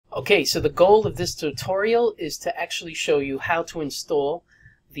Okay, so the goal of this tutorial is to actually show you how to install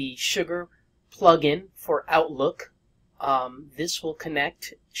the Sugar plugin for Outlook. This will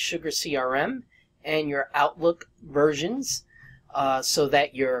connect Sugar CRM and your Outlook versions so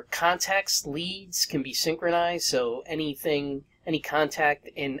that your contacts, leads can be synchronized. So any contact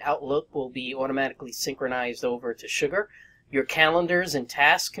in Outlook will be automatically synchronized over to Sugar. Your calendars and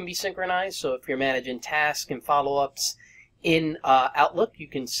tasks can be synchronized. So if you're managing tasks and follow-ups in Outlook, you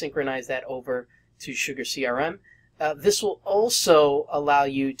can synchronize that over to Sugar CRM. This will also allow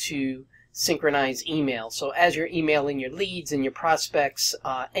you to synchronize email. So as you're emailing your leads and your prospects,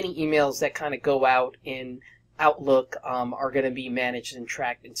 any emails that kind of go out in Outlook are going to be managed and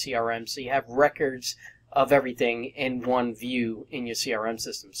tracked in CRM. So you have records of everything in one view in your CRM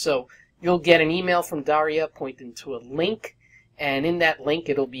system. So you'll get an email from Daria pointing to a link, and in that link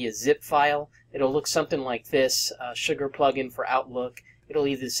it'll be a zip file. It'll look something like this, Sugar plugin for Outlook. It'll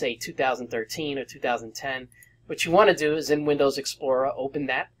either say 2013 or 2010. What you want to do is in Windows Explorer, open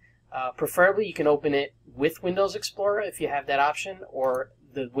that. Preferably you can open it with Windows Explorer if you have that option, or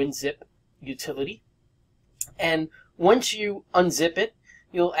the WinZip utility. And once you unzip it,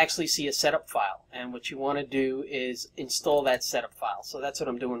 you'll actually see a setup file. And what you want to do is install that setup file. So that's what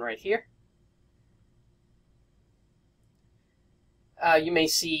I'm doing right here. You may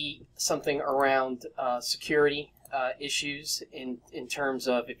see something around security issues in terms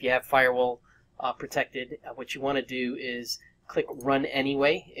of if you have firewall protected. What you want to do is click Run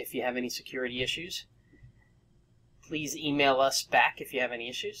Anyway if you have any security issues. Please email us back if you have any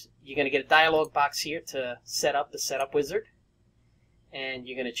issues. You're going to get a dialog box here to set up the setup wizard. And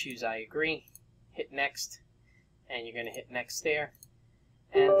you're going to choose I agree, hit Next, and you're going to hit Next there.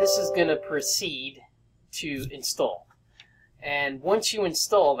 And this is going to proceed to install. And once you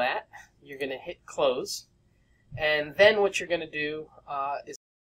install that, you're going to hit Close. And then what you're going to do is